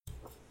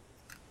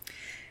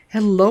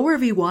Hello,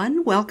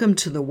 everyone. Welcome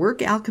to the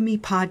Work Alchemy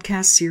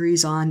podcast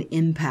series on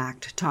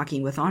impact,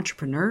 talking with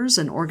entrepreneurs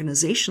and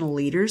organizational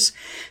leaders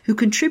who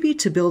contribute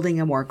to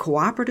building a more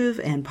cooperative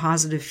and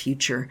positive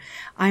future.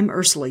 I'm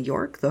Ursula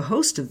York, the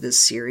host of this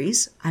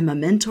series. I'm a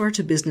mentor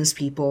to business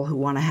people who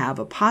want to have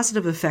a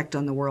positive effect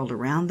on the world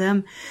around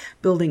them,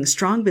 building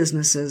strong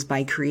businesses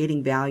by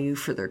creating value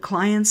for their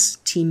clients,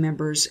 team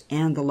members,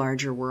 and the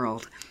larger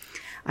world.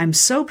 I'm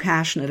so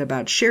passionate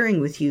about sharing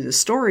with you the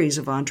stories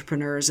of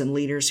entrepreneurs and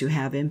leaders who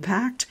have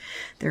impact.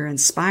 They're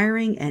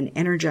inspiring and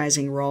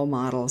energizing role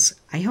models.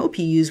 I hope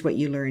you use what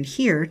you learn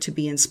here to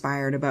be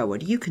inspired about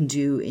what you can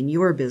do in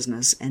your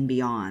business and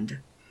beyond.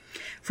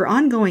 For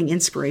ongoing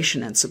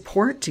inspiration and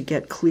support to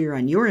get clear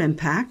on your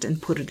impact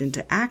and put it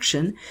into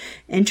action,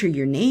 enter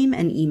your name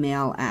and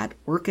email at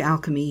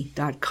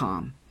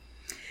workalchemy.com.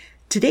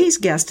 Today's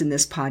guest in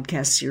this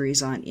podcast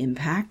series on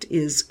impact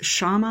is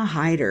Shama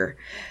Hyder.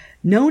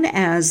 Known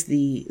as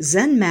the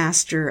Zen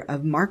Master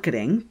of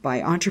Marketing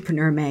by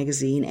Entrepreneur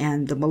Magazine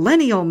and the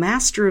Millennial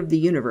Master of the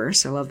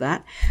Universe, I love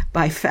that,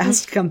 by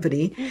Fast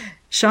Company,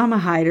 Shama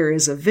Hyder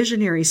is a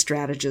visionary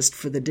strategist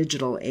for the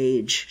digital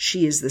age.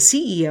 She is the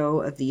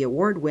CEO of the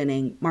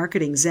award-winning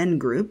Marketing Zen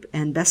Group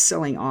and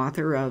best-selling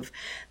author of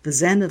The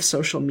Zen of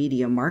Social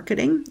Media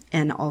Marketing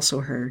and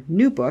also her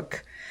new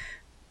book,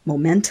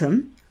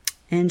 Momentum.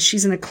 And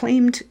she's an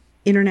acclaimed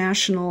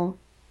international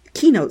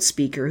keynote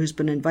speaker who's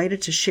been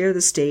invited to share the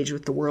stage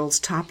with the world's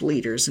top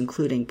leaders,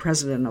 including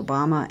President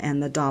Obama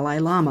and the Dalai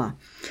Lama.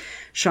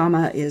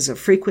 Shama is a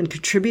frequent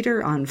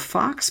contributor on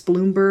Fox,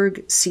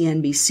 Bloomberg,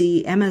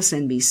 CNBC,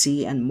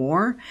 MSNBC, and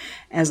more.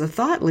 As a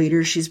thought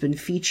leader, she's been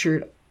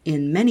featured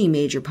in many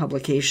major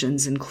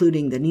publications,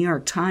 including the New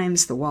York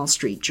Times, the Wall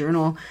Street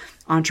Journal,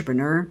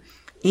 Entrepreneur,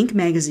 Inc.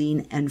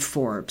 magazine, and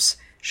Forbes.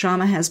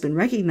 Shama has been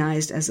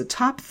recognized as a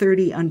top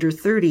 30 under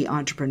 30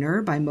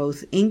 entrepreneur by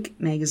both Inc.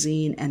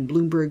 magazine and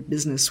Bloomberg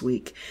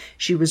Businessweek.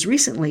 She was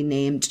recently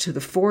named to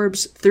the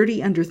Forbes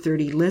 30 under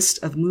 30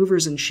 list of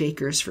movers and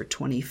shakers for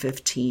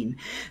 2015.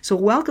 So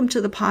welcome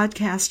to the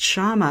podcast,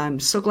 Shama. I'm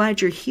so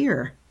glad you're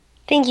here.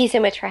 Thank you so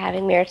much for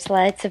having me,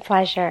 Ursula. It's a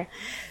pleasure.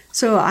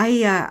 So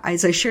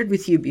as I shared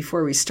with you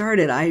before we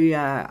started,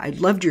 I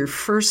loved your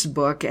first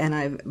book, and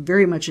I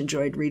very much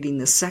enjoyed reading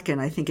the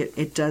second. I think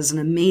it does an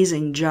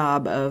amazing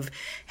job of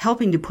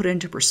helping to put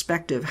into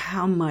perspective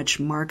how much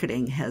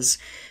marketing has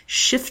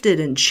shifted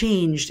and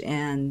changed,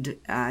 and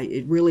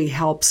it really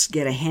helps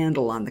get a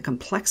handle on the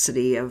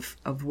complexity of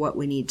what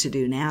we need to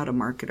do now to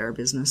market our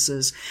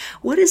businesses.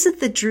 What is it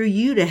that drew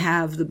you to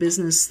have the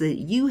business that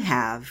you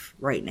have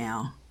right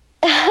now?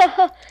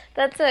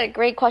 That's a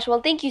great question.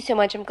 Well, thank you so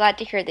much. I'm glad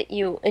to hear that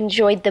you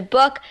enjoyed the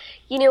book.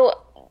 You know,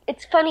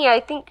 it's funny. I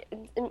think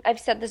I've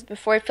said this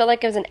before. I feel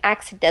like I was an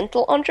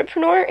accidental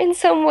entrepreneur in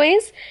some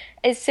ways,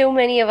 as so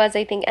many of us,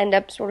 I think, end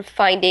up sort of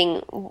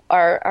finding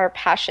our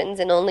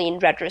passions and only in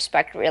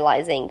retrospect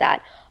realizing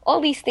that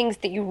all these things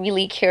that you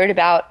really cared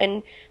about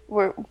and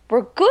were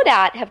good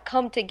at have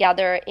come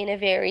together in a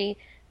very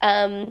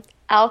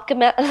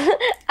alchemy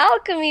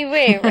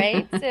way,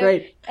 right? So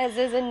right. As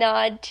a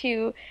nod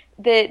to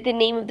the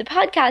name of the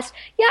podcast.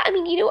 Yeah, I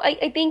mean,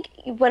 I think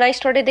when I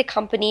started the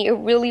company, it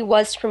really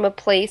was from a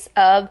place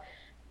of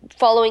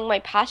following my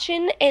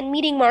passion and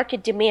meeting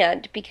market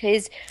demand,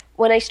 because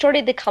when I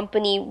started the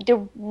company,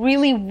 there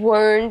really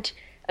weren't,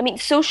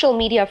 social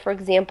media, for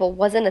example,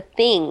 wasn't a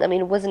thing.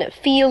 It wasn't a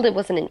field, it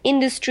wasn't an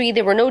industry,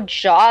 there were no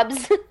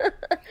jobs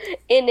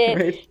in it.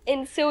 Right.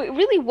 And so it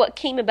really what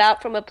came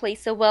about from a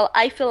place of, well,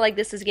 I feel like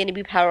this is going to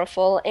be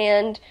powerful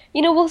and,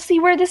 we'll see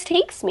where this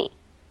takes me.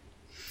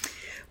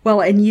 Well,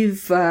 and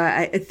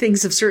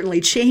things have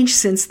certainly changed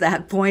since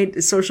that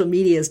point. Social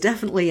media is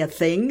definitely a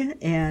thing,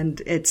 and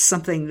it's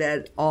something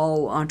that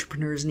all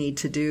entrepreneurs need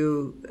to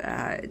do,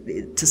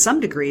 to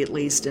some degree at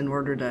least, in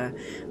order to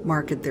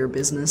market their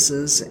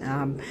businesses.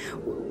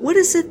 What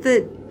is it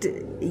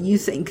that you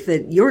think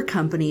that your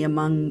company,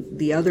 among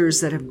the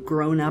others that have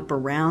grown up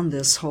around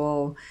this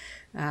whole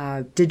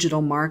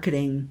digital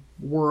marketing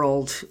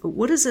world,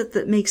 what is it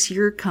that makes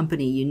your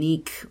company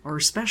unique or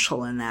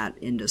special in that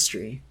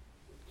industry?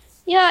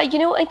 Yeah,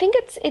 I think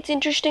it's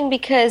interesting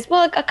because,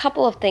 well, a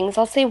couple of things.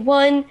 I'll say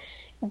one,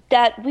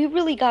 that we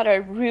really got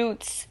our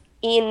roots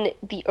in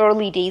the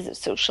early days of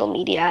social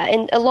media.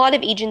 And a lot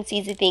of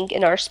agencies, I think,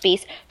 in our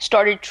space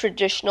started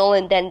traditional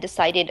and then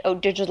decided, oh,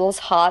 digital's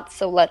hot,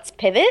 so let's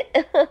pivot.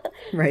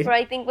 Right. But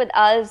I think with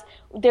us,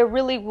 there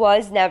really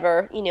was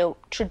never,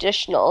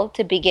 traditional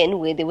to begin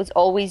with. It was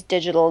always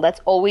digital.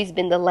 That's always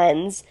been the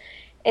lens.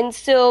 And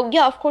so,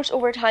 yeah, of course,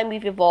 over time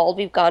we've evolved.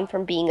 We've gone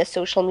from being a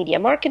social media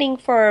marketing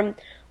firm,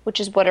 which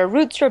is what our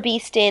roots were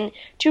based in,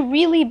 to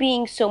really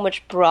being so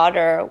much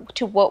broader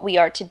to what we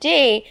are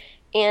today.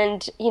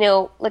 And,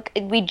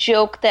 we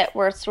joke that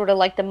we're sort of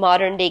like the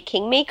modern day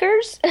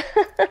kingmakers.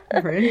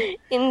 Right.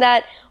 In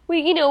that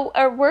we,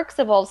 our work's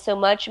evolved so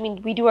much.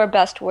 We do our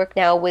best work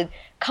now with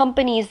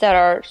companies that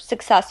are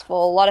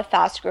successful, a lot of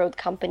fast growth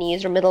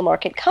companies or middle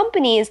market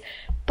companies,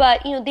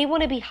 but, they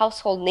want to be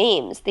household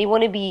names. They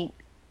want to be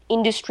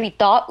industry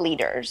thought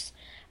leaders.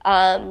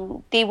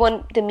 They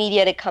want the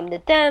media to come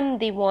to them.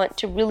 They want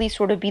to really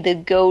sort of be the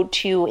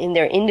go-to in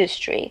their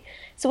industry.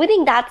 So I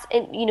think that's,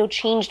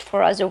 changed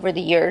for us over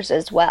the years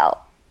as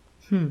well.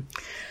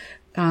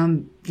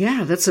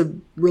 Yeah, that's a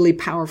really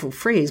powerful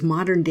phrase,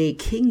 modern day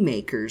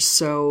kingmakers.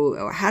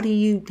 So how do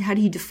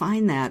you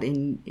define that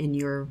in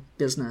your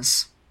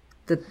business?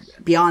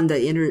 That beyond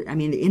the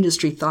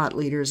industry thought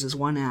leaders is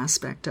one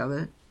aspect of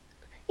it.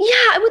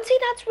 Yeah, I would say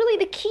that's really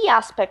the key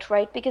aspect,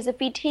 right? Because if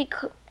we take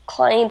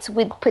clients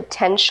with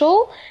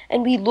potential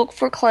and we look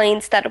for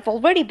clients that have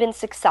already been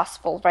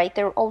successful, right?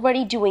 They're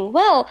already doing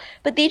well,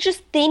 but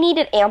they need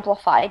it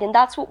amplified. And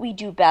that's what we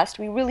do best.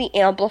 We really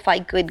amplify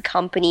good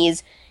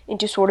companies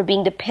into sort of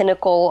being the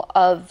pinnacle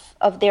of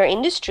their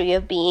industry,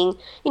 of being,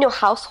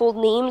 household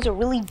names or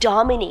really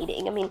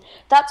dominating. I mean,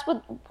 that's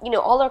what,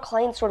 all our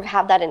clients sort of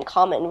have that in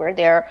common, where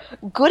they're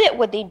good at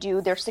what they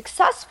do, they're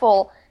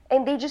successful,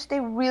 and they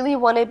really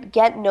want to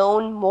get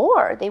known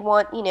more. They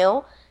want,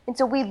 and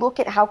so we look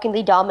at how can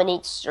they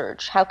dominate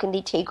search, how can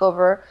they take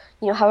over,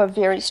 have a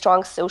very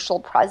strong social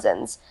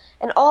presence.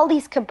 And all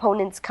these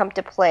components come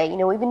to play,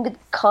 even with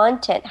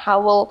content.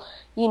 How will,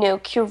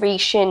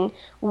 curation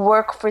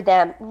work for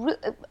them?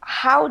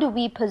 How do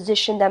we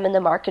position them in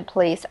the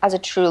marketplace as a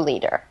true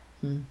leader?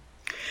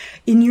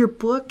 In your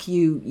book,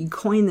 you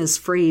coin this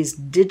phrase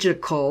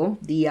digical,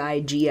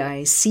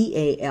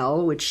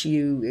 DIGICAL, which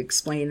you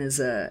explain as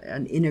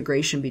an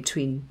integration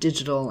between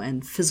digital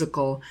and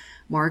physical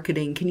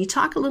marketing. Can you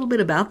talk a little bit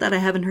about that? I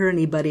haven't heard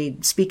anybody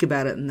speak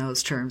about it in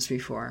those terms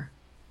before.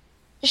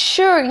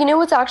 Sure.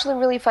 What's actually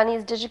really funny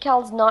is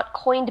Digical is not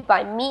coined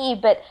by me,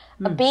 but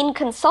Bain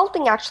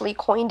Consulting actually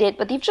coined it,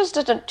 but they've just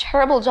done a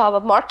terrible job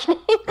of marketing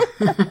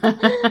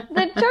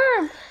the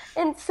term.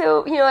 And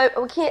so, I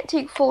can't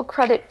take full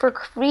credit for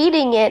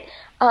creating it,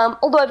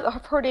 although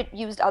I've heard it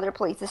used other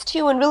places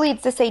too. And really,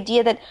 it's this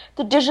idea that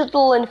the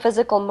digital and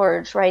physical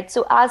merge, right?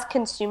 So as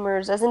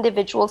consumers, as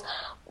individuals,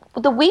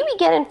 the way we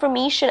get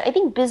information, I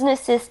think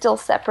businesses still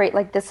separate,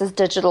 like this is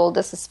digital,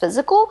 this is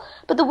physical.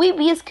 But the way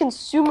we as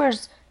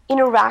consumers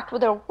interact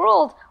with our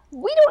world,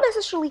 we don't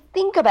necessarily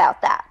think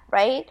about that,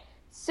 right?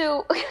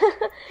 So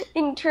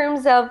in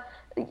terms of,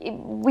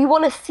 we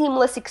want a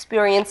seamless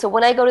experience. So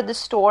when I go to the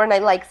store and I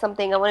like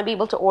something, I want to be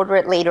able to order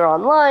it later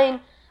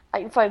online.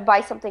 If I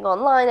buy something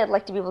online, I'd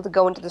like to be able to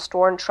go into the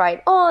store and try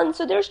it on.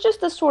 So there's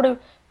just this sort of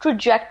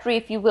trajectory,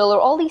 if you will, or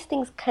all these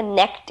things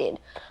connected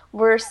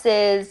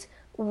versus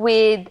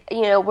with,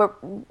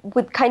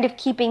 with kind of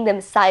keeping them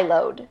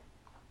siloed.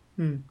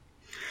 And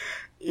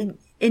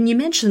you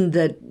mentioned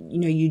that,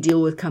 you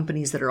deal with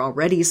companies that are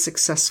already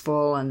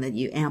successful and that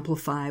you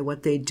amplify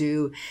what they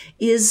do.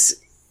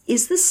 Is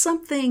this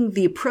something,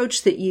 the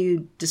approach that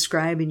you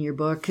describe in your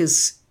book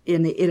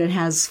it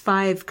has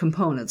 5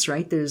 components,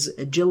 right? There's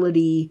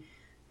agility,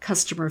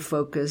 customer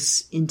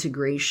focus,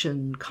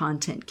 integration,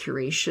 content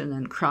curation,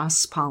 and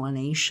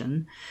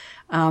cross-pollination.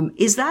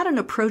 Is that an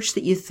approach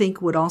that you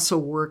think would also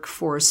work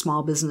for a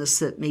small business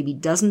that maybe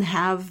doesn't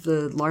have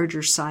the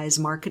larger size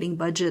marketing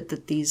budget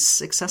that these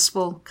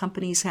successful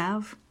companies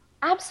have?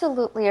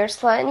 Absolutely,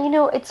 Ursula. And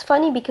it's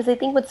funny because I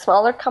think with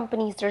smaller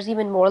companies, there's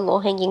even more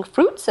low-hanging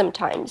fruit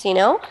sometimes,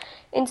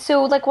 And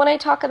so, like, when I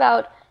talk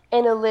about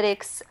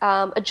analytics,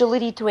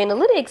 agility through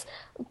analytics,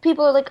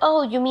 people are like,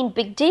 oh, you mean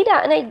big data?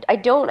 And I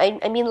don't.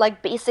 I mean,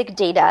 like, basic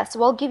data.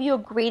 So I'll give you a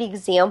great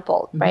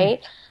example,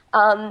 right?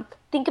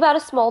 Think about a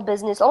small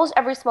business. Almost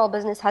every small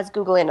business has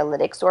Google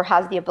Analytics or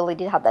has the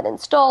ability to have that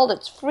installed.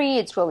 It's free.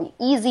 It's really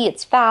easy.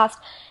 It's fast.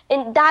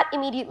 And that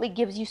immediately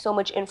gives you so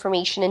much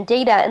information and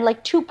data, and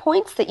like 2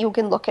 points that you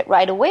can look at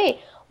right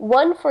away.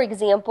 One, for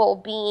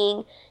example,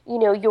 being,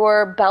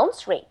 your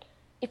bounce rate.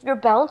 If your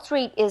bounce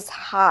rate is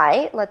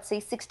high, let's say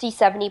 60,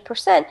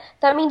 70%,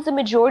 that means the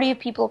majority of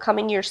people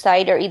coming to your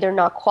site are either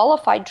not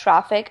qualified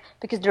traffic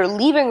because they're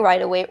leaving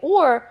right away,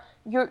 or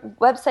your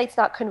website's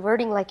not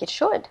converting like it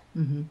should.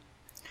 Mm-hmm.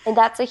 And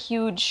that's a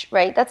huge,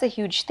 right? That's a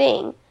huge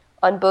thing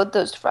on both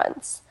those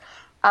fronts.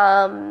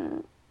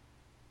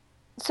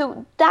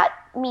 So that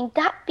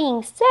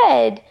being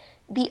said,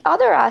 the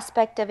other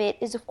aspect of it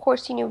is, of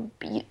course,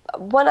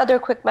 one other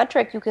quick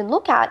metric you can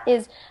look at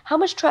is how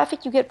much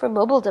traffic you get from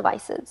mobile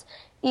devices.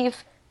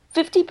 If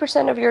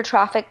 50% of your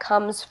traffic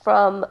comes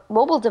from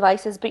mobile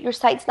devices, but your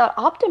site's not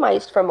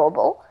optimized for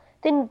mobile,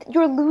 then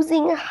you're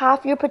losing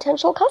half your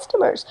potential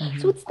customers.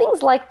 Mm-hmm. So it's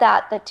things like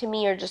that to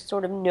me are just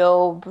sort of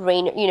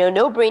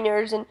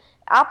no-brainers and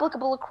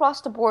applicable across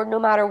the board, no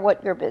matter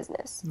what your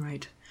business.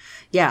 Right.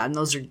 Yeah, and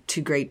those are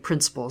 2 great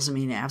principles. I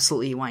mean,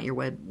 absolutely, you want your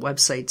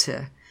website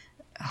to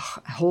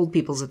hold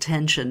people's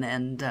attention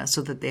and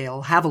so that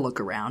they'll have a look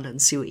around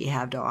and see what you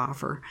have to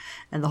offer.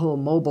 And the whole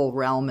mobile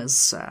realm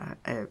is,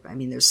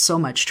 there's so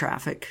much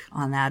traffic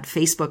on that.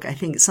 Facebook, I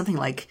think it's something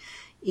like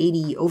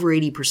over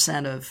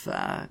 80%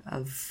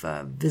 of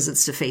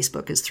visits to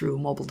Facebook is through a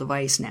mobile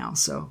device now.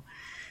 So,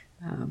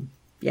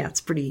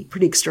 it's pretty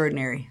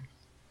extraordinary.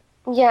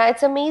 Yeah,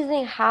 it's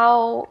amazing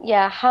how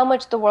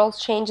much the world's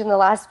changed in the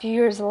last few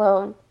years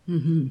alone.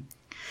 Mm-hmm.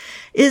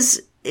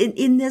 Is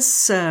in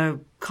this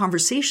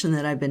conversation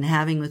that I've been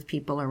having with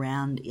people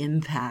around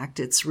impact,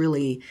 it's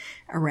really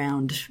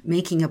around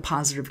making a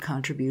positive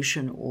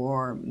contribution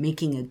or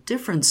making a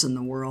difference in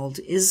the world.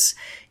 Is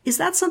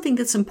that something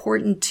that's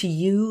important to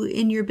you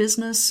in your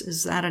business?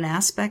 Is that an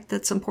aspect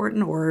that's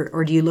important,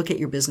 or do you look at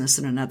your business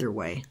in another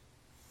way?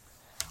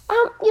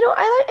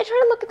 I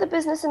try to look at the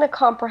business in a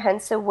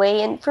comprehensive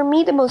way. And for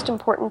me, the most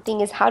important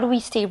thing is how do we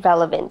stay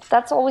relevant?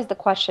 That's always the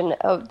question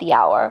of the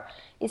hour,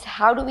 is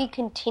how do we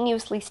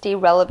continuously stay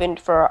relevant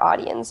for our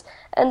audience?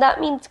 And that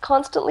means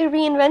constantly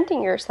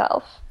reinventing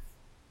yourself.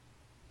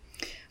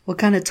 Well,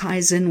 kind of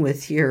ties in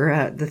with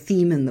your the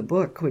theme in the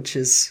book, which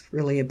is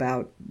really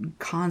about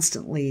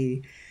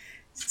constantly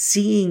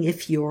seeing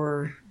if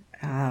you're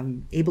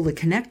able to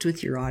connect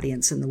with your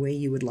audience in the way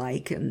you would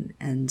like,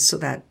 and so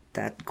that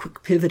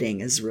quick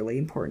pivoting is a really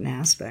important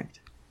aspect.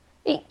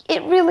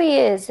 It really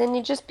is, and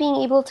you're just being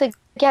able to,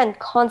 again,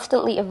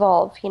 constantly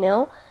evolve,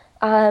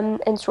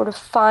 and sort of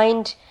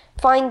find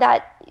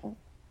that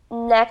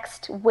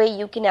next way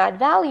you can add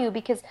value,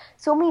 because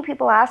so many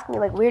people ask me,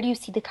 like, where do you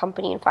see the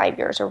company in 5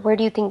 years, or where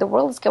do you think the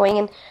world is going?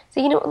 And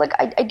so,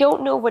 I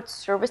don't know what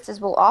services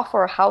we'll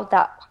offer, or how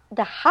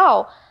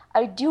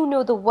I do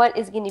know the what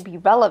is going to be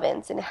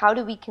relevance, and how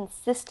do we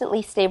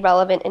consistently stay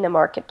relevant in a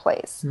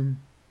marketplace.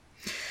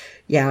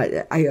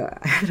 Yeah,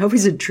 it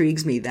always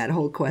intrigues me, that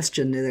whole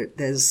question.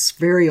 There's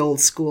very old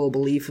school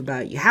belief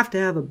about you have to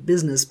have a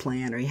business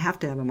plan or you have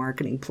to have a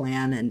marketing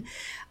plan. And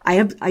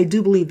I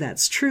do believe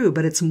that's true,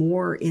 but it's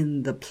more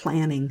in the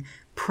planning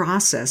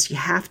process. You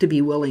have to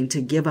be willing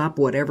to give up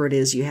whatever it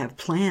is you have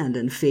planned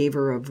in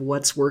favor of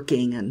what's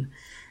working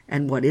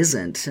and what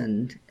isn't.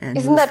 And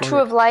isn't that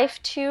true of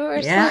life too? Or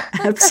yeah,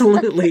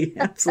 absolutely.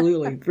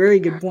 Absolutely. Very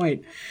good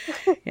point.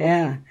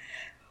 Yeah.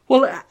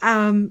 Well,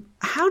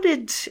 how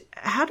did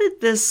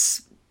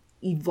this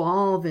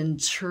evolve in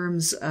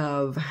terms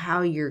of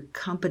how your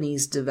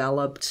company's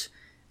developed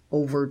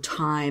over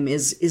time?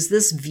 Is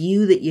this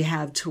view that you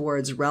have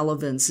towards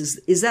relevance,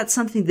 is that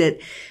something that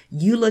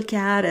you look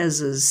at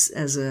as a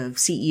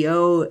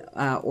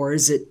CEO, or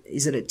is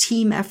it a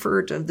team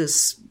effort of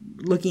this,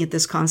 looking at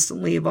this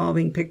constantly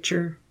evolving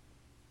picture?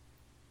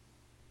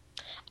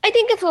 I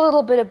think it's a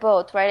little bit of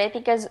both, right? I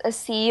think as a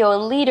CEO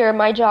and leader,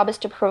 my job is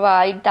to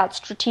provide that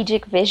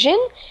strategic vision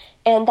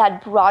and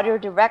that broader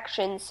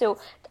direction. So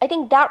I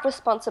think that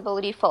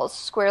responsibility falls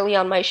squarely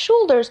on my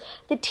shoulders.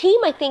 The team,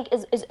 I think,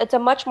 is it's a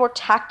much more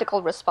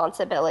tactical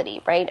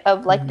responsibility, right?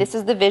 Of like, this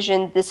is the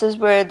vision, this is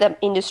where the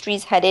industry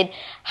is headed.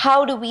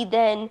 How do we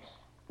then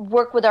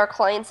work with our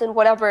clients in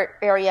whatever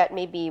area it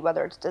may be,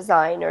 whether it's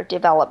design or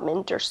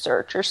development or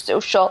search or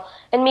social,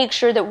 and make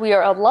sure that we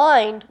are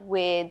aligned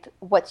with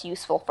what's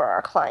useful for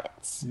our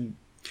clients.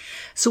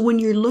 So when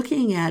you're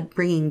looking at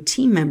bringing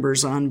team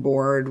members on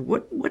board,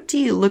 what do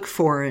you look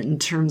for in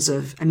terms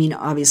of, I mean,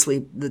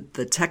 obviously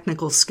the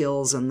technical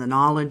skills and the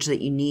knowledge that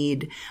you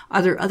need?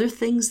 Are there other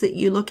things that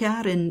you look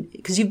at? And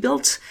because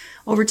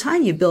over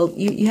time,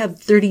 you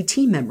have 30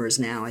 team members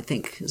now, I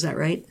think. Is that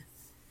right?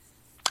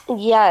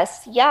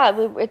 Yes. Yeah.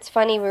 It's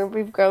funny.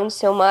 We've grown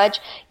so much.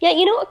 Yeah.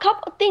 A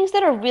couple of things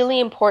that are really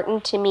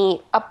important to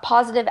me, a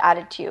positive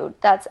attitude.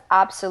 That's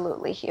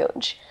absolutely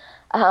huge.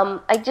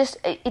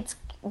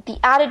 The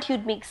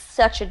attitude makes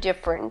such a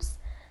difference.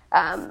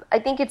 I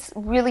think it's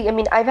really,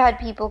 I've had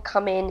people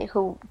come in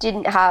who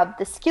didn't have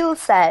the skill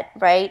set,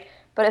 right,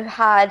 but have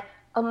had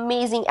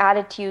amazing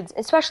attitudes,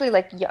 especially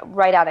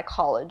right out of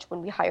college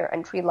when we hire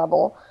entry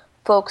level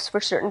folks for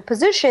certain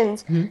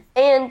positions,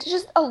 and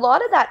just a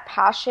lot of that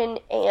passion.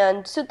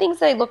 And so things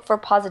that I look for: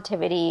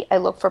 positivity, I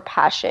look for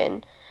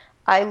passion,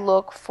 I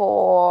look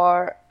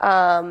for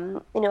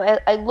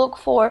I look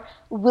for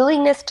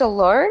willingness to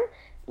learn.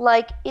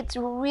 Like, it's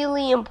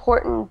really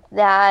important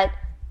that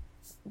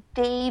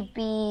they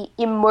be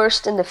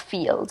immersed in the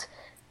field.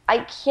 I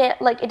can't,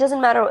 it doesn't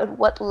matter at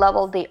what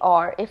level they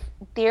are, if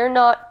they're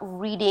not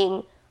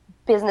reading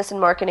business and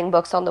marketing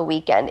books on the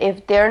weekend,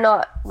 if they're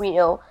not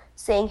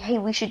saying, hey,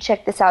 we should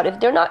check this out.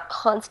 If they're not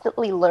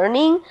constantly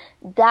learning,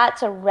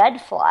 that's a red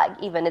flag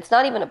even. It's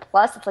not even a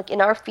plus. It's in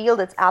our field,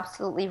 it's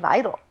absolutely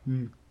vital.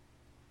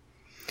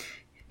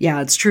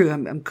 Yeah, it's true.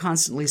 I'm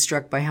constantly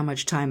struck by how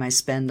much time I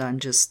spend on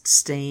just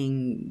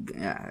staying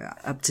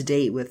up to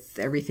date with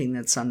everything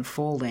that's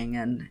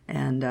unfolding.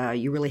 And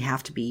you really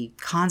have to be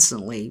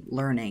constantly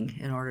learning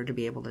in order to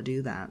be able to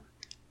do that.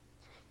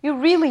 You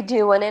really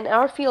do. And in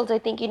our field, I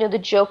think, the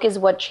joke is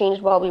what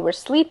changed while we were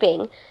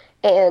sleeping.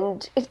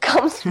 And it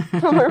comes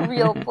from a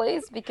real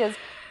place, because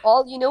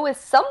all you know is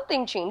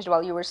something changed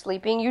while you were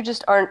sleeping. You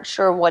just aren't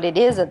sure what it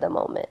is at the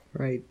moment.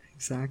 Right,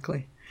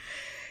 exactly.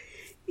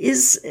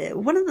 Is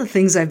one of the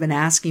things I've been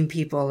asking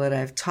people that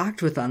I've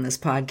talked with on this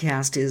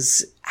podcast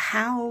is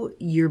how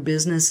your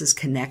business is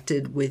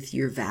connected with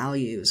your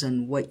values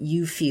and what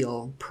you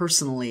feel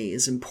personally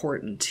is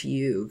important to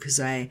you. Because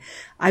I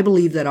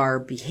believe that our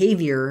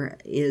behavior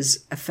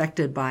is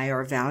affected by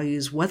our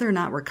values, whether or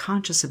not we're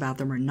conscious about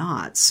them or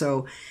not.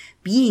 So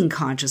being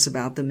conscious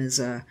about them is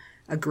a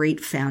a great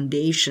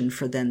foundation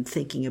for then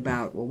thinking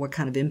about, well, what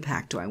kind of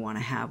impact do I want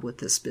to have with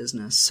this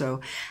business?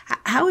 So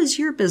how is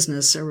your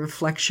business a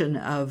reflection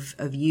of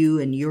you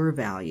and your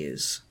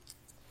values?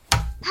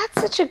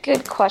 That's such a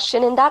good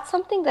question. And that's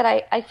something that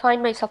I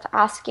find myself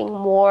asking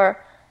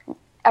more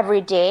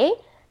every day.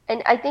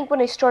 And I think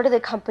when I started the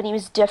company, it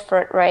was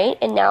different, right?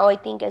 And now I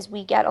think as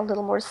we get a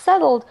little more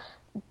settled,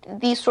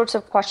 these sorts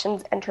of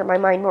questions enter my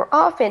mind more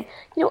often.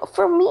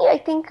 For me,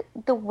 I think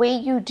the way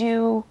you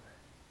do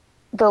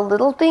the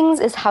little things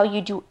is how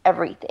you do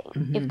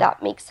everything, if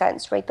that makes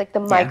sense, right? Like the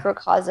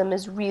microcosm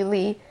is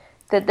really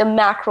the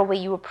macro way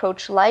you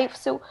approach life.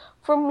 So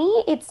for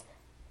me, it's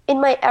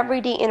in my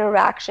everyday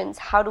interactions.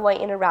 How do I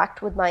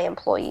interact with my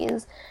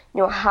employees?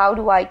 How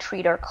do I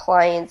treat our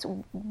clients?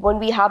 When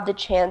we have the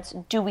chance,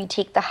 do we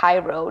take the high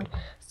road?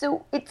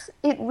 So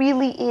it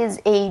really is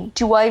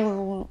do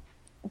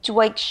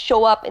I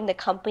show up in the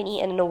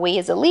company and in a way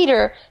as a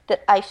leader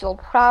that I feel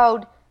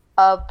proud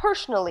of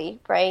personally,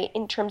 right?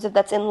 In terms of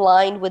that's in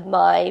line with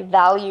my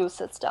value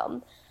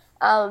system.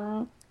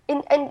 And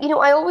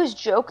I always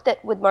joke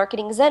that with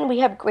Marketing Zen, we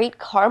have great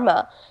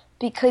karma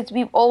because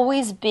we've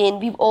always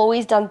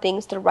done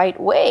things the right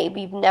way.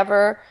 We've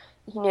never,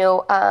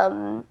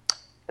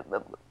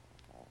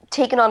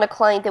 taken on a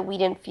client that we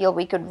didn't feel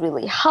we could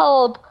really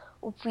help.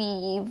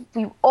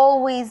 We've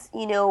always,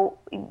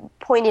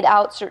 pointed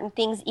out certain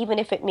things, even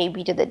if it may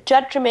be to the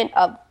detriment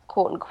of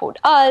quote unquote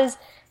us.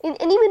 And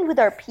even with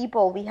our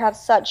people, we have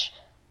such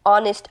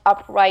honest,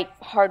 upright,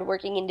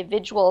 hardworking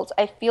individuals.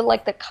 I feel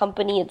like the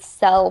company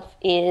itself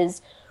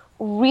is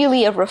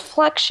really a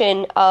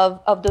reflection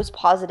of those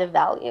positive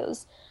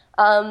values.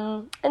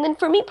 And then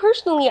for me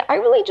personally, I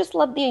really just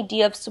love the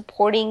idea of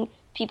supporting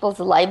people's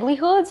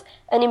livelihoods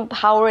and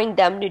empowering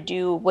them to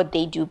do what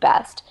they do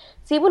best.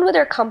 So even with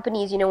our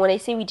companies, when I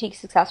say we take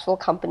successful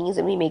companies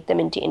and we make them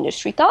into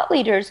industry thought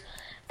leaders,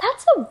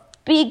 that's a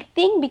big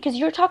thing because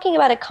you're talking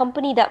about a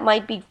company that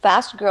might be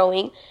fast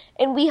growing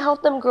and we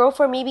help them grow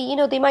for maybe,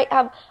 they might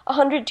have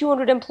 100,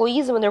 200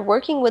 employees when they're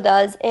working with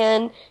us.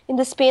 And in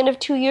the span of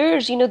 2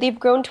 years, they've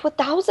grown to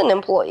 1,000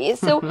 employees.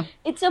 So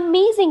it's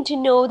amazing to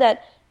know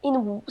that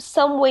in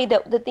some way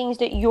that the things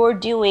that you're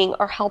doing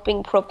are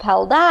helping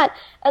propel that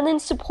and then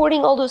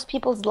supporting all those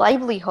people's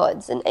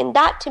livelihoods. And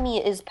that to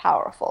me is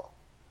powerful.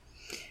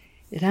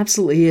 It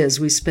absolutely is.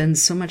 We spend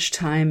so much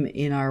time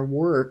in our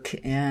work,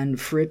 and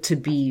for it to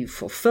be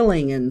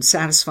fulfilling and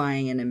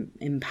satisfying and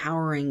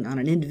empowering on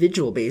an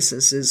individual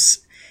basis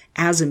is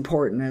as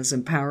important as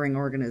empowering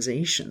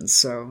organizations.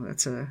 So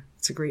it's a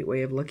great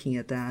way of looking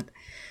at that.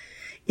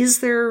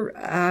 Is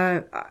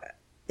that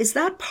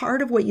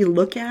part of what you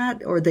look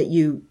at or that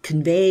you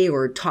convey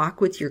or talk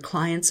with your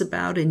clients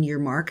about in your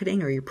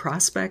marketing or your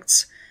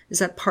prospects? Is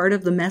that part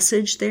of the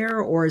message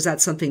there, or is that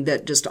something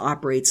that just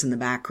operates in the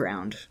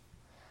background?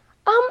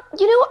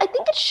 I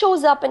think it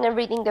shows up in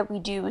everything that we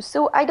do.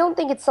 So I don't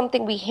think it's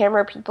something we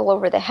hammer people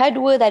over the head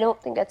with. I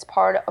don't think it's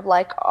part of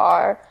like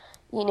our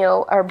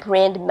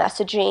brand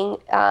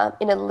messaging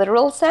in a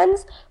literal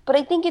sense. But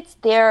I think it's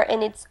there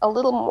and it's a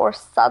little more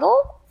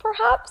subtle,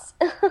 perhaps,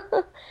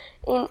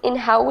 in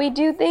how we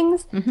do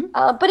things.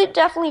 But it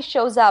definitely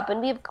shows up.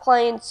 And we have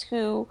clients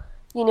who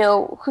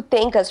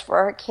thank us for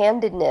our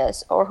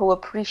candidness or who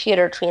appreciate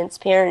our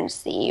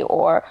transparency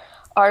or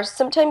are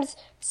sometimes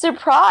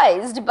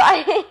surprised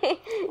by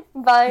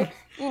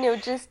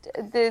just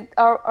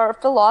our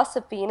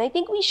philosophy. And I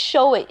think we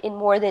show it in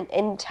more than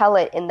and tell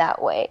it in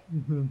that way.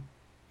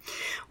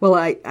 Well,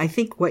 I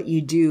think what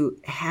you do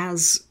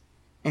has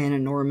an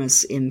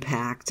enormous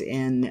impact,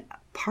 and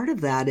part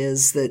of that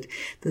is that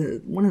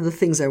one of the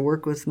things I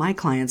work with my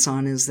clients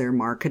on is their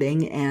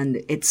marketing,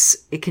 and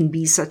it can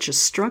be such a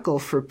struggle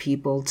for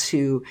people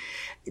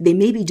they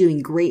may be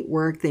doing great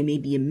work, they may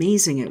be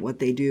amazing at what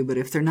they do, but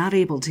if they're not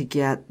able to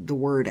get the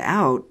word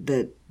out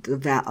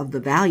of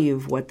the value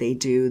of what they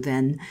do,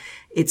 then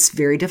it's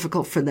very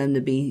difficult for them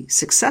to be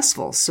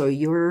successful. So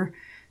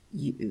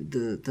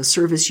the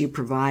service you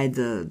provide,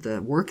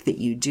 the work that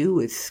you do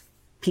with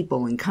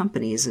people and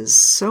companies is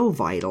so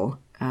vital.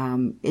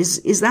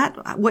 Is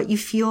that what you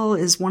feel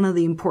is one of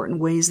the important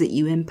ways that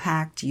you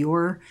impact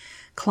your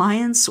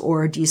clients,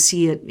 or do you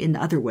see it in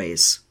other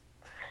ways?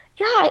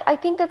 Yeah, I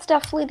think that's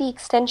definitely the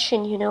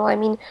extension,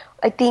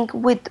 I think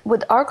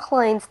with our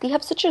clients, they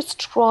have such a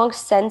strong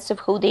sense of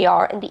who they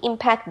are and the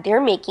impact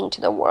they're making to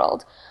the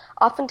world.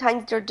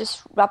 Oftentimes they're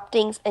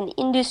disrupting an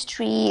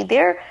industry.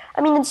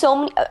 In so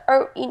many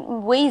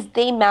in ways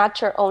they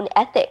match our own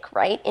ethic,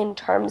 right? In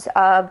terms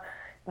of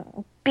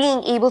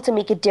being able to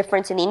make a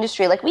difference in the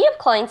industry. Like we have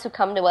clients who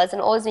come to us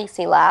and always makes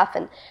me laugh,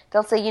 and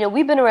they'll say,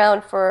 we've been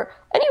around for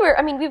anywhere.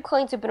 We have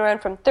clients who've been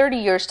around from 30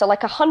 years to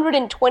like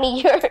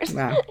 120 years.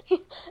 Wow.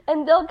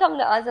 And they'll come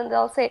to us and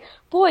they'll say,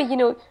 boy,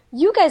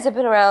 you guys have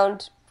been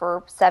around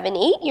for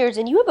 7-8 years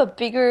and you have a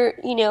bigger,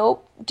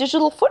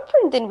 digital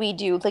footprint than we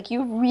do. Like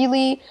you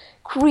really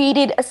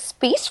created a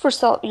space for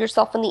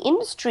yourself in the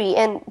industry,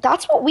 and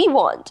that's what we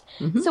want.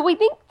 So we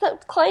think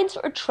that clients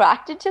are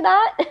attracted to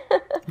that.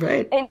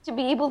 Right. And to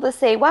be able to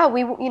say, wow,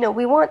 we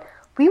want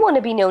we want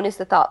to be known as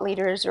the thought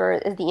leaders or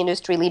as the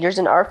industry leaders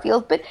in our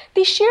field, but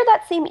they share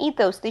that same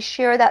ethos. They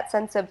share that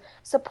sense of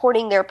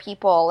supporting their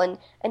people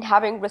and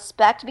having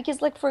respect.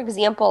 Because, like, for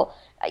example,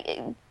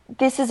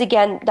 this is,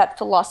 again, that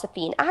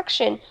philosophy in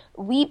action.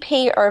 We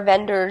pay our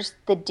vendors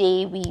the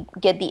day we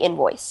get the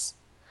invoice,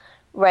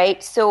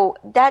 right? So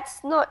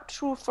that's not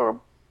true for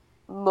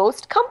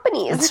most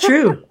companies. It's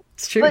true.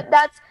 It's true. But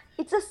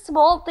it's a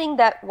small thing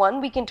that,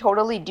 one, we can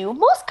totally do.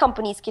 Most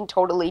companies can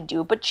totally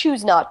do, but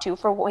choose not to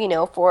for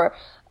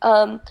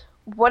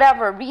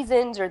whatever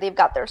reasons, or they've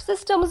got their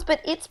systems.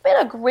 But it's been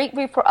a great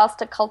way for us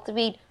to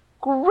cultivate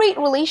great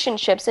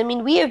relationships. I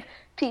mean, we have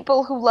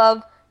people who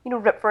love,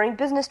 referring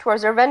business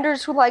tours, or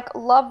vendors who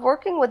love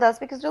working with us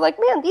because they're like,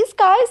 man, these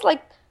guys,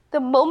 the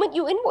moment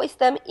you invoice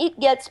them, it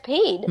gets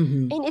paid.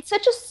 Mm-hmm. And it's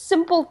such a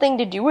simple thing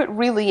to do. It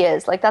really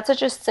is. That's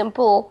such a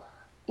simple,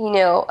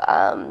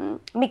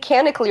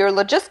 mechanically or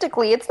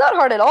logistically, it's not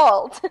hard at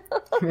all.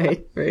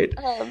 Right.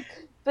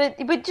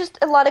 But just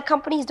a lot of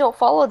companies don't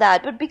follow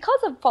that. But because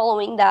of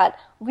following that,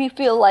 we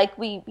feel like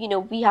we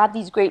have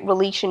these great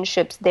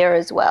relationships there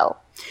as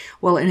well.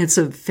 Well, and it's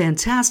a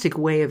fantastic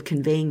way of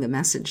conveying the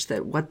message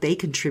that what they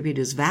contribute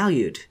is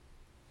valued.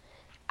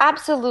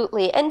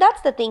 Absolutely. And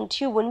that's the thing,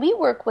 too. When we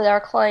work with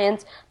our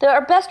clients,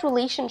 our best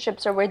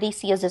relationships are where they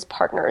see us as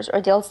partners,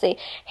 or they'll say,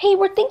 hey,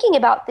 we're thinking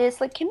about this.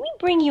 Can we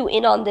bring you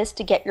in on this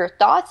to get your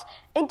thoughts?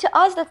 And to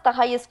us, that's the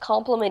highest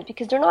compliment,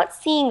 because they're not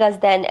seeing us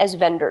then as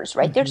vendors,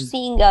 right? Mm-hmm. They're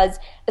seeing us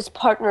as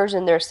partners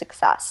in their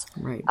success.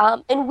 Right.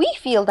 And we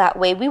feel that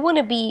way. We want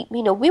to be,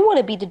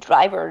 the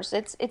drivers.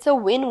 It's a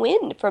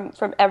win-win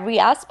from every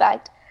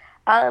aspect.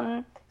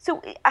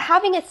 So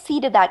having a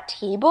seat at that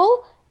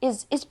table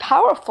is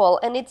powerful,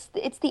 and it's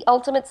the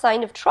ultimate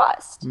sign of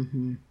trust.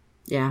 Mm-hmm.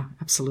 Yeah,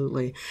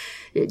 absolutely.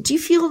 Do you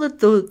feel that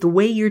the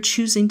way you're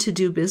choosing to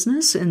do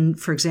business, and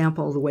for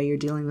example, the way you're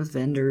dealing with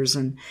vendors,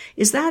 and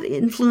is that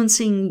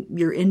influencing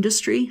your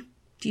industry?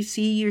 Do you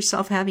see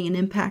yourself having an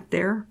impact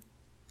there?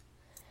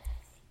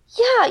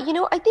 Yeah,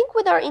 I think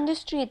with our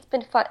industry, it's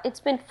been fun.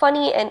 It's been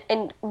funny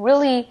and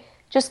really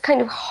just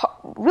kind of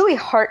really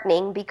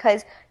heartening,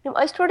 because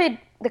I started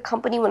the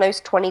company when I was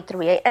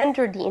 23. I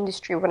entered the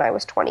industry when I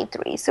was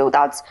 23. So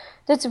that's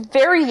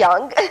very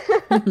young.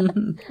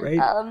 Right.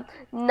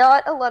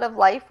 Not a lot of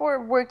life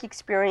or work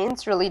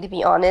experience, really, to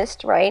be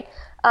honest, right?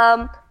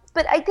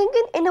 But I think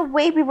in a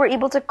way we were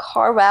able to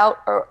carve out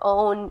our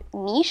own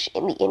niche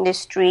in the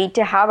industry,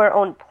 to have our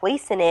own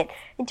place in it,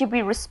 and to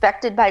be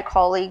respected by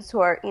colleagues who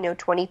are,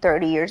 20,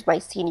 30 years my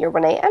senior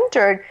when I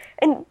entered,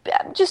 and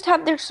just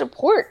have their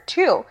support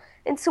too.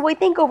 And so I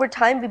think over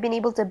time we've been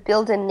able to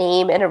build a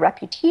name and a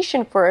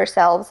reputation for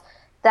ourselves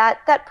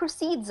that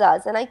precedes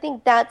us. And I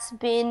think that's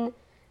been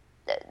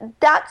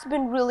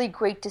really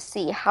great to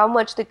see how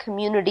much the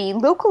community,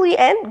 locally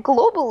and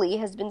globally,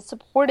 has been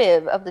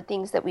supportive of the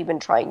things that we've been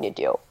trying to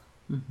do.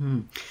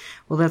 Mm-hmm.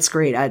 Well, that's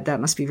great. That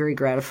must be very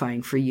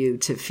gratifying for you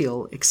to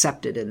feel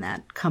accepted in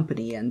that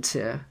company, and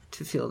to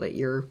feel that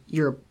you're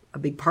a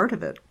big part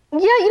of it. Yeah,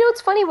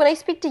 it's funny when I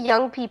speak to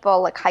young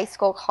people, like high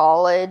school,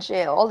 college,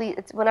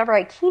 whenever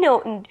I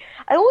keynote, and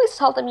I always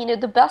tell them,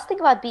 the best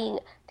thing about being,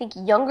 I think,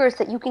 younger is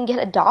that you can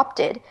get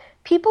adopted.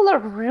 People are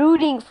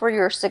rooting for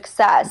your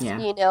success. Yeah.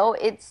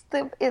 It's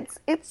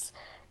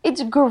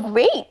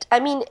great. I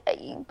mean,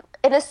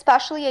 and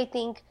especially I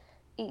think,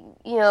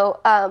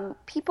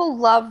 people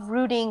love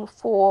rooting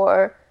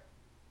for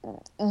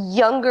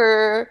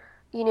younger,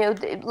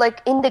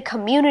 in the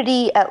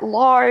community at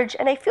large.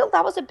 And I feel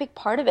that was a big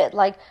part of it.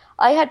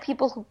 I had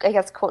people who, I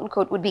guess, quote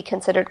unquote, would be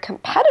considered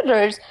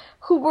competitors,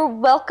 who were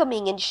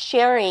welcoming and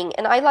sharing.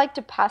 And I like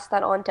to pass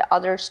that on to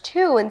others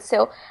too. And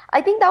so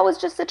I think that was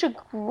just such a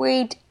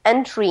great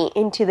entry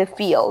into the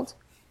field.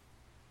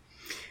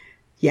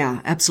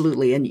 Yeah,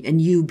 absolutely.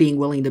 And you being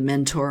willing to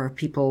mentor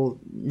people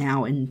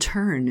now in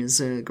turn is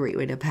a great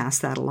way to pass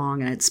that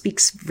along. And it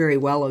speaks very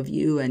well of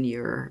you and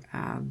your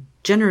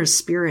generous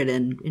spirit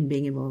in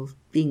being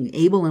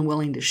able and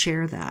willing to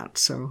share that.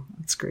 So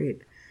that's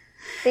great.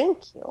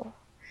 Thank you.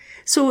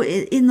 So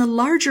in the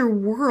larger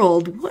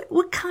world,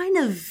 what kind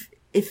of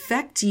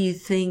effect do you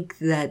think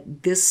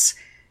that this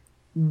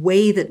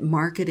way that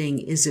marketing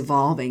is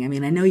evolving? I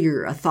mean, I know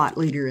you're a thought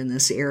leader in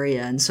this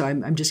area, and so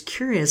I'm just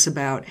curious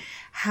about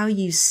how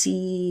you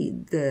see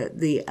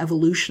the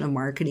evolution of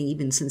marketing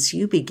even since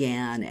you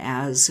began.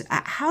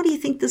 How do you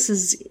think this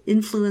is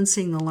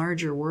influencing the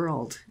larger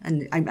world?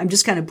 And I'm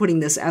just kind of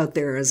putting this out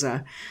there as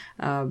a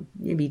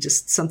maybe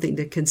just something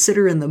to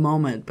consider in the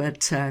moment.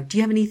 But do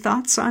you have any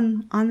thoughts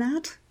on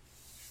that?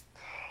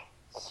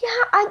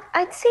 Yeah,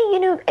 I'd say,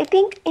 I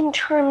think in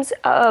terms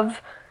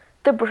of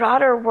the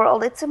broader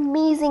world, it's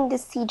amazing to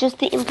see just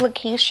the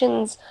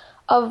implications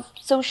of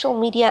social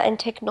media and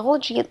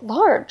technology at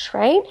large,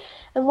 right?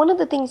 And one of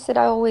the things that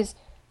I always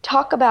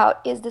talk about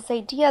is this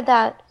idea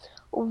that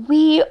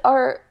we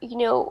are,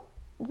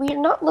 we're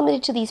not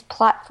limited to these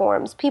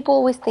platforms. People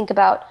always think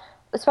about,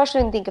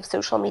 especially when they think of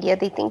social media,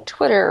 they think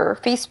Twitter or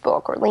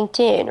Facebook or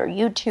LinkedIn or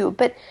YouTube.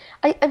 But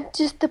I'm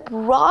just the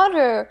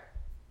broader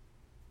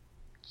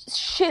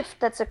shift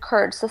that's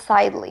occurred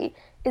societally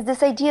is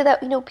this idea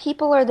that,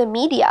 people are the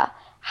media.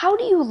 How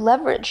do you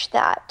leverage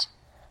that?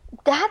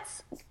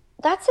 That's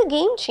a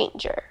game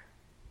changer.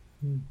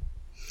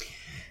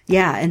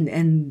 Yeah,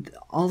 and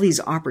all these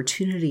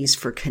opportunities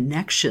for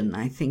connection,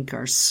 I think,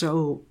 are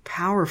so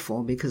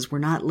powerful because we're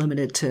not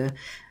limited to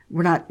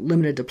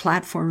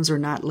platforms, or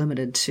not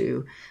limited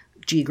to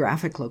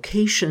geographic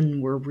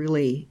location.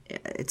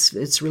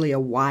 It's really a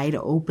wide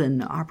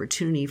open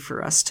opportunity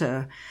for us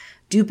to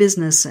do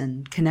business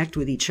and connect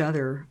with each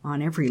other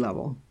on every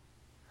level.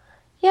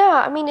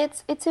 Yeah, I mean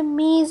it's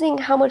amazing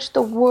how much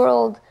the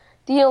world,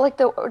 like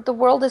the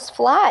world is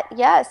flat.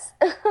 Yes.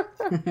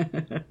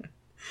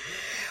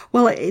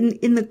 Well,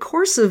 in the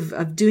course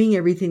of doing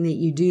everything that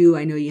you do,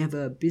 I know you have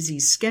a busy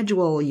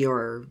schedule.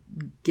 You're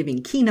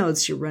giving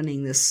keynotes. You're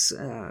running this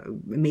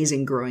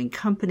amazing growing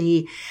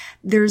company.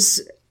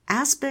 There's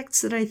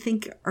aspects that I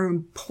think are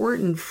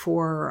important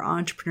for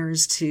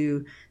entrepreneurs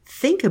to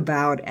think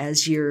about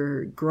as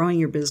you're growing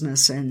your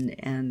business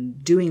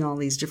and doing all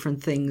these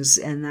different things.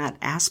 And that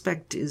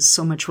aspect is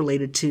so much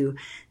related to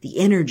the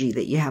energy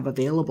that you have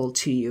available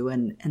to you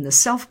and the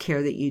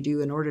self-care that you do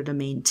in order to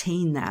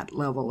maintain that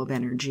level of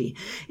energy.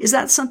 Is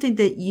that something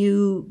that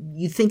you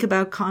think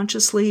about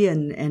consciously?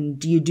 And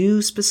do you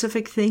do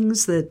specific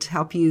things that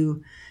help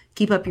you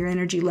keep up your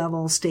energy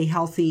level, stay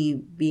healthy,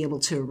 be able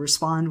to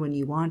respond when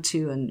you want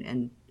to,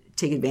 and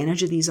take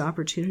advantage of these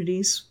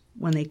opportunities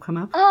when they come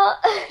up?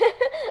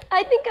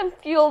 I think I'm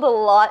fueled a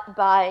lot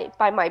by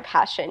my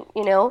passion,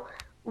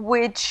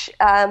 which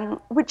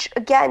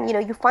again,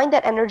 you find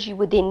that energy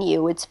within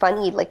you. It's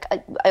funny, like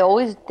I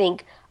always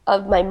think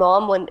of my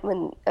mom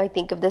when I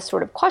think of this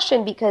sort of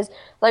question, because,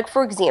 like,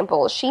 for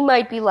example, she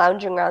might be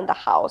lounging around the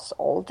house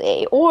all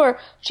day, or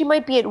she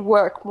might be at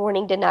work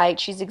morning to night.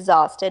 She's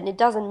exhausted, and it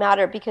doesn't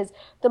matter, because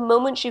the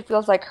moment she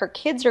feels like her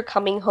kids are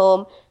coming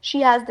home,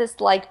 she has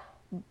this like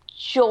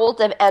jolt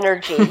of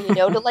energy,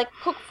 to like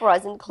cook for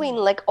us and clean,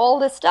 like all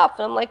this stuff.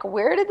 And I'm like,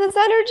 where did this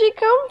energy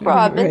come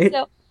from? Right. And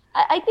so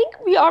I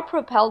think we are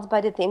propelled by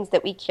the things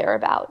that we care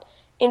about.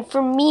 And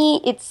for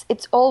me, it's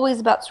always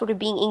about sort of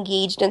being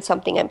engaged in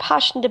something I'm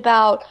passionate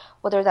about,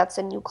 whether that's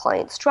a new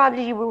client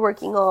strategy we're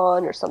working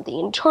on or something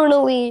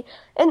internally,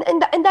 and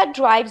that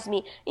drives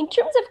me. In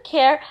terms of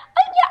care,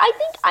 I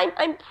think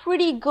I'm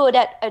pretty good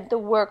at the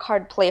work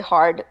hard, play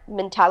hard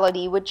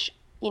mentality, which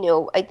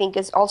I think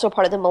is also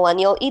part of the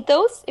millennial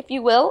ethos, if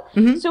you will.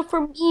 Mm-hmm. So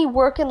for me,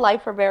 work and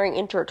life are very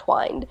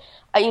intertwined.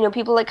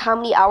 People are like, how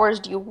many hours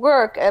do you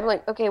work? I'm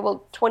like, okay,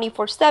 well,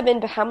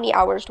 24/7, but how many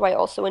hours do I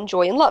also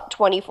enjoy and love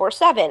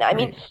 24/7? I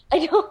mean,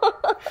 I don't,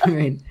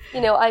 right.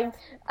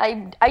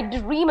 I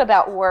dream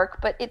about work,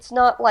 but it's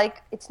not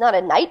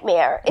a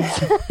nightmare.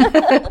 It's,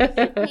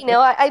 I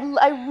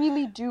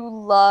really do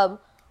love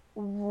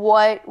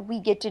what we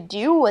get to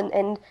do,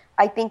 and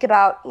I think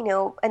about,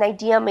 an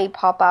idea may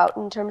pop out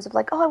in terms of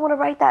like, oh, I want to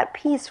write that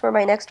piece for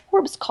my next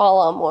Forbes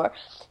column, or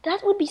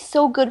that would be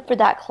so good for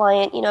that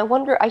client. I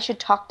wonder, I should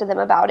talk to them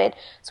about it.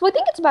 So I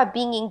think it's about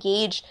being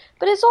engaged,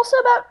 but it's also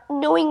about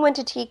knowing when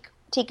to take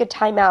a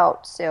time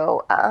out.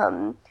 So,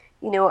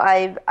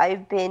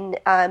 I've been,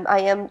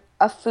 I am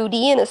a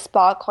foodie and a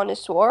spa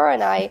connoisseur,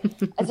 and I,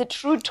 as a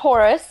true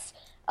Taurus,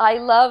 I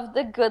love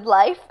the good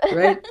life.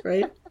 Right.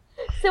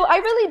 So I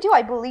really do.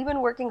 I believe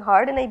in working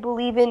hard, and I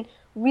believe in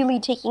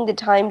really taking the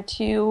time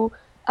to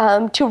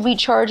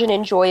recharge and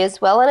enjoy as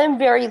well. And I'm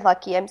very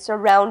lucky. I'm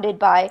surrounded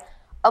by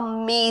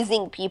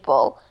amazing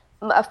people,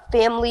 a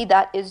family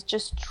that is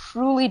just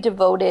truly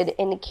devoted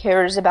and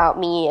cares about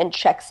me and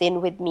checks in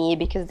with me,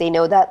 because they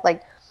know that,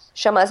 like,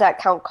 Shama's at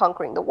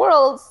conquering the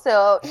world.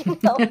 So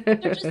they're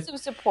just so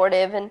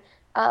supportive, and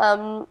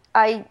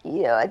I've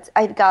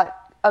got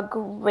a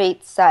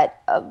great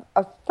set of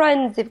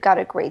friends. They've got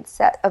a great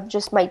set of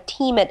just my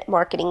team at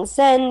Marketing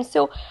Zen.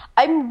 So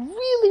I'm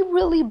really,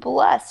 really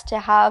blessed to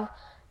have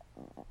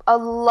a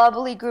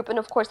lovely group. And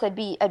of course, I'd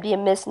be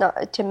amiss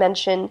not to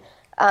mention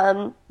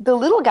the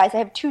little guys. I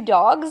have 2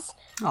 dogs,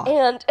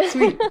 and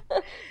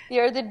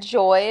they're the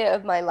joy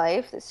of my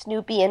life,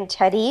 Snoopy and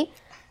Teddy.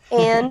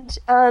 And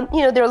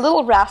they're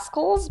little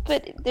rascals,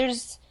 but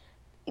there's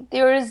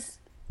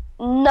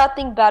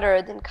nothing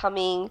better than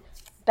coming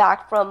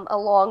back from a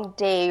long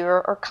day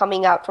or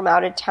coming out from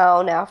out of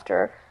town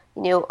after,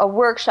 a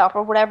workshop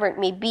or whatever it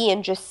may be,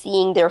 and just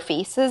seeing their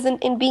faces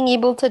and being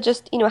able to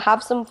just,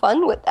 have some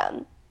fun with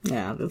them.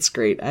 Yeah, that's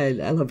great.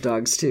 I love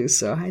dogs too,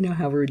 so I know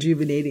how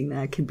rejuvenating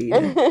that can be.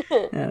 Yeah,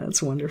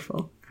 that's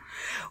wonderful.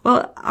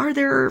 Well,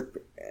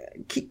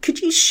 could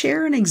you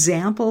share an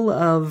example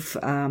of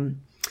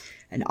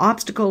an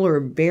obstacle or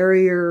a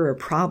barrier or a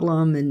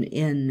problem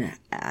in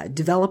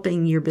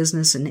developing your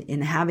business and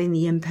in having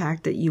the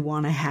impact that you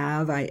want to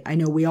have? I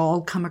know we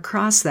all come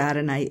across that,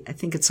 and I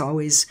think it's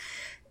always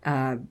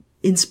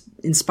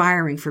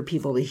inspiring for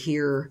people to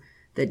hear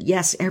that,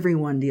 yes,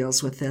 everyone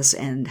deals with this.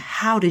 And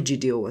how did you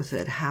deal with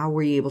it? How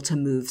were you able to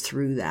move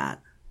through that?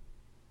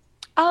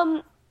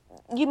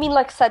 You mean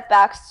like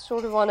setbacks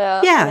sort of on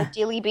a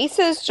daily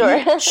basis? Or?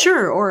 Yeah,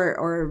 sure,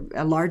 or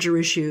a larger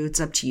issue.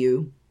 It's up to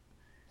you.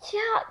 Yeah,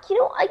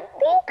 I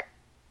think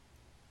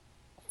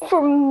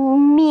for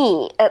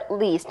me at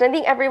least, I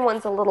think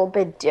everyone's a little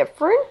bit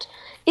different.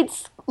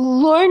 It's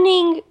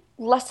learning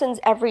lessons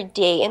every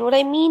day. And what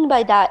I mean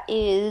by that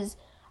is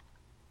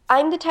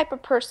I'm the type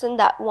of person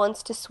that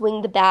wants to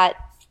swing the bat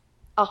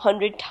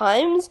 100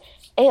 times,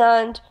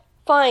 and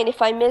fine,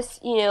 if I miss,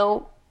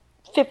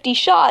 50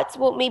 shots,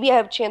 well, maybe I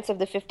have a chance of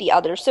the 50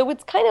 others. So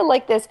it's kind of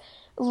like this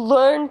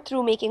learn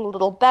through making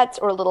little bets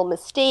or little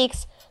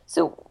mistakes.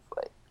 So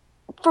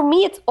for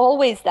me, it's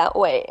always that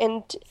way.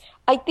 And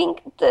I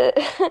think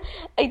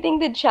I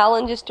think the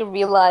challenge is to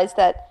realize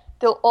that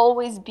there'll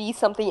always be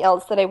something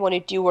else that I want to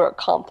do or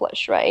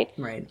accomplish, right?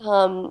 Right.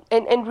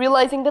 And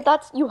realizing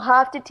that you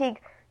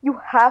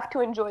have to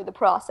enjoy the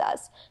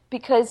process,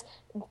 because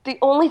the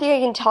only thing I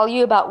can tell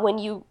you about when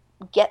you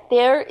get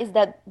there is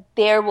that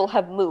there will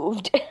have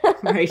moved.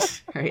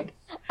 Right, right.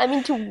 I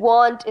mean, to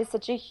want is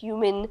such a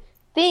human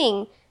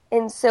thing.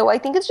 And so I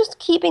think it's just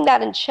keeping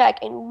that in check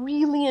and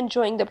really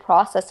enjoying the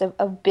process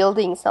of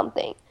building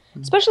something,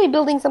 especially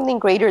building something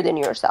greater than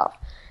yourself.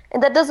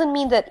 And that doesn't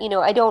mean that,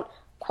 I don't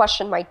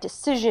question my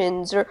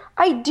decisions, or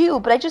I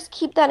do, but I just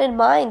keep that in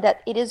mind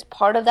that it is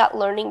part of that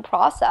learning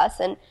process.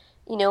 And,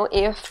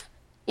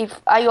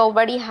 if I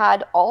already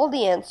had all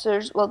the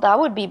answers, well, that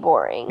would be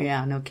boring.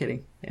 Yeah, no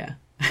kidding. Yeah.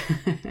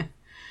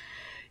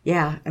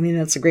 Yeah, I mean,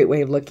 that's a great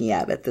way of looking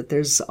at it, that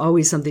there's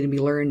always something to be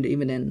learned,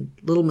 even in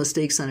little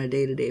mistakes on a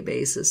day-to-day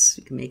basis.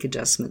 You can make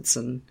adjustments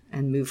and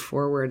move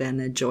forward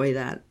and enjoy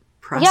that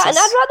process. Yeah, and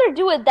I'd rather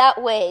do it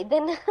that way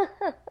than...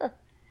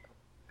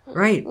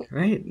 Right,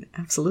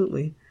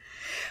 absolutely.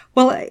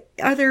 Well,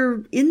 are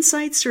there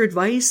insights or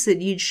advice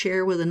that you'd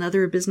share with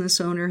another business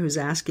owner who's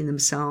asking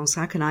themselves,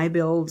 how can I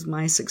build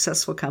my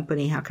successful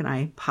company? How can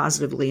I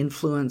positively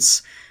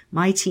influence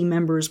my team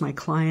members, my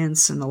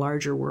clients, and the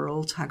larger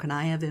world? How can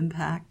I have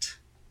impact?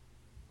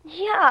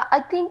 Yeah,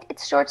 I think it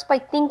starts by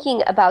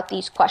thinking about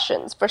these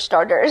questions, for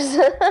starters.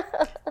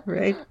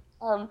 Right.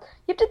 You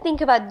have to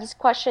think about these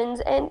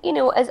questions, and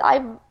as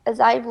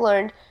I've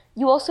learned,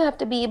 you also have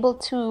to be able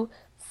to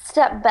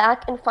step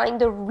back and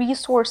find the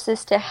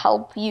resources to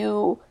help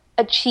you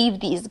achieve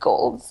these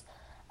goals.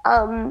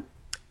 And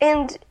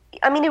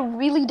I mean, it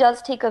really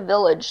does take a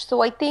village.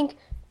 So I think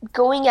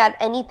going at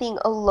anything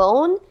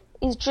alone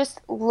is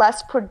just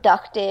less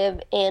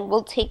productive and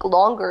will take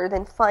longer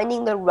than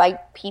finding the right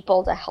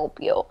people to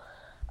help you.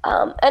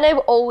 And I've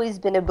always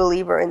been a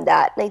believer in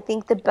that. And I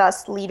think the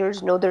best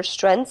leaders know their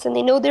strengths and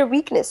they know their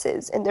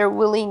weaknesses, and they're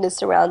willing to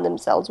surround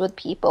themselves with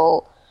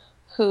people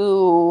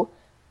who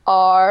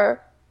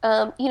are,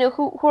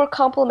 who are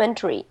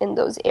complementary in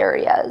those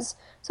areas.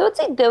 So I'd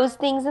say those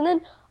things. And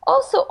then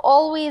also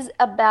always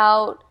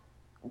about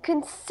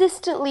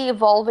consistently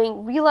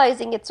evolving,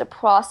 realizing it's a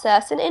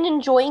process, and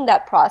enjoying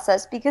that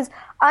process, because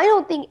I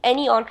don't think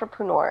any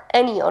entrepreneur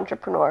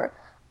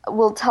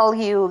will tell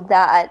you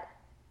that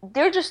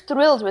they're just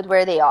thrilled with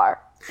where they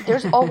are.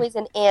 There's always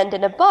an and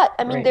and a but.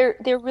 I mean, Right.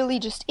 there really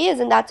just is,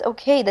 and that's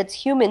okay. That's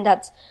human.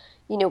 That's,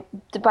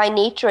 by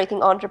nature, I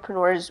think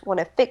entrepreneurs want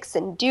to fix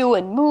and do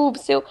and move.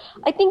 So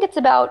I think it's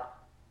about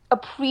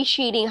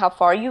appreciating how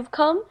far you've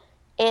come,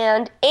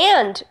 and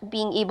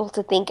being able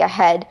to think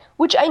ahead,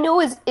 which I know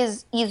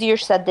is easier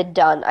said than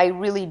done. I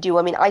really do.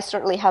 I mean, I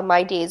certainly have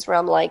my days where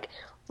I'm like,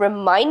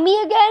 remind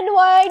me again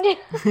why.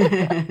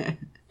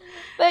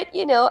 But,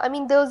 I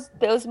mean,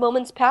 those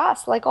moments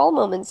pass like all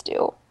moments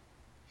do.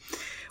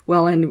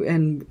 Well,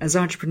 and as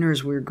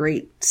entrepreneurs, we're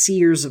great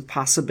seers of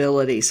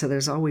possibility. So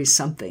there's always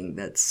something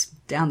that's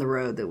down the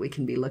road that we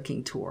can be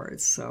looking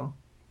towards. So,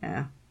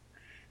 yeah,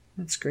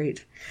 that's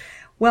great.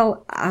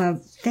 Well,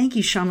 thank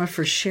you, Shama,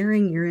 for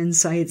sharing your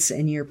insights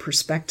and your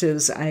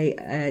perspectives.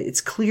 It's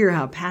clear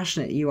how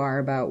passionate you are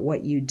about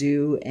what you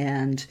do,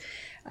 and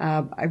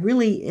I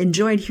really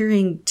enjoyed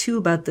hearing too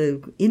about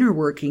the inner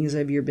workings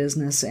of your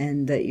business,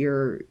 and that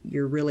you're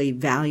really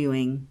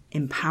valuing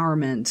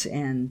empowerment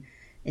and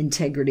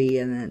integrity,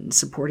 and then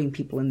supporting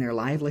people in their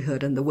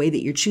livelihood, and the way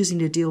that you're choosing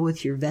to deal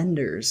with your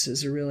vendors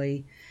is a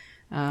really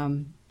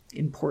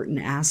important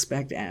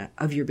aspect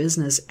of your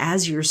business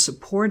as you're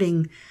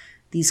supporting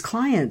these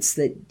clients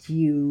that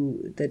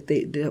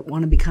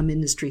want to become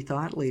industry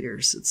thought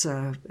leaders.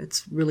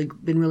 It's really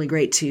been really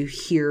great to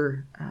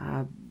hear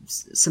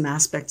some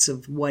aspects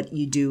of what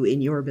you do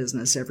in your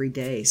business every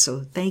day.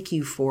 So thank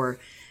you for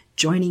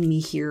joining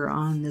me here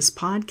on this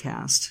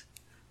podcast.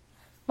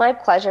 My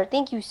pleasure.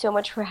 Thank you so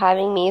much for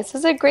having me. This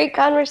is a great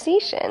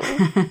conversation.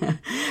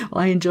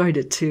 Well, I enjoyed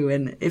it too.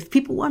 And if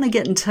people want to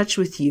get in touch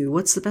with you,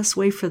 what's the best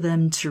way for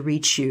them to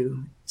reach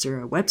you? Is there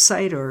a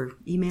website or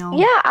email?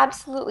 Yeah,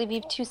 absolutely. We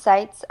have two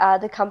sites.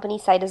 The company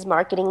site is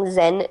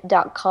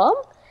marketingzen.com.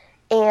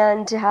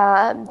 And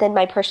then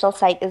my personal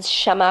site is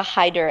Shama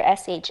Hyder,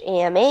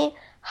 Shama,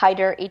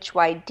 Hyder,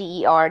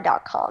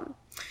 HYDER.com.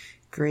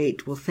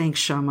 Great. Well, thanks,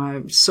 Shama.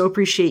 I so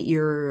appreciate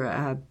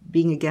your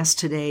being a guest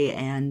today,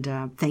 and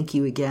thank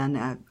you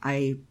again.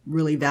 I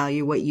really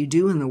value what you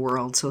do in the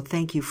world, so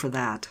thank you for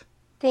that.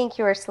 Thank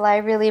you, Ursula. I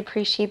really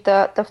appreciate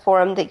the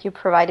forum that you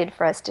provided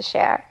for us to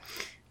share.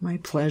 My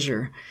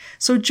pleasure.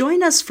 So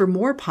join us for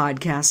more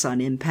podcasts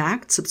on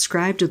impact.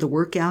 Subscribe to the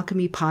Work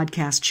Alchemy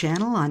podcast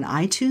channel on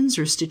iTunes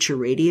or Stitcher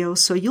Radio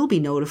so you'll be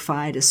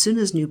notified as soon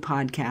as new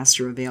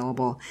podcasts are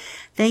available.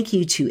 Thank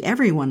you to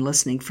everyone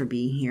listening for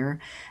being here.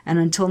 And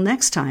until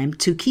next time,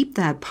 to keep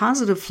that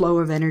positive flow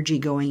of energy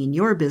going in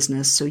your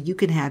business so you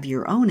can have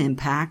your own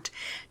impact,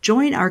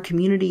 join our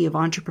community of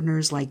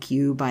entrepreneurs like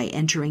you by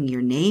entering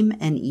your name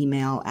and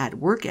email at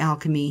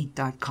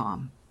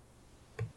workalchemy.com.